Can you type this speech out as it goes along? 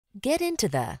Get into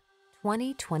the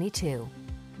 2022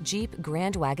 Jeep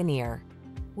Grand Wagoneer.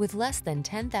 With less than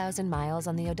 10,000 miles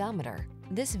on the odometer,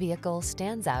 this vehicle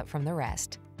stands out from the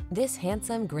rest. This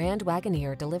handsome Grand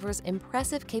Wagoneer delivers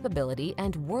impressive capability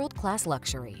and world-class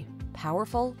luxury.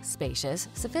 Powerful, spacious,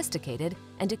 sophisticated,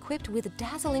 and equipped with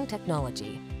dazzling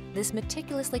technology, this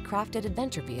meticulously crafted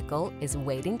adventure vehicle is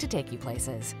waiting to take you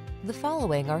places. The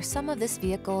following are some of this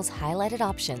vehicle's highlighted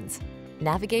options: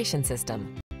 navigation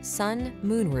system, sun,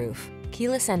 moonroof,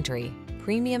 keyless entry,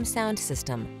 premium sound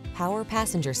system, power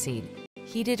passenger seat,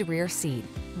 heated rear seat,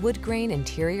 wood grain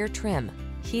interior trim,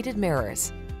 heated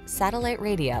mirrors, satellite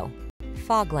radio,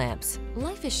 fog lamps.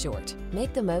 Life is short.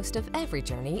 Make the most of every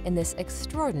journey in this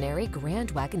extraordinary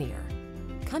Grand Wagoneer.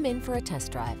 Come in for a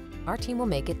test drive. Our team will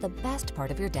make it the best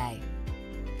part of your day.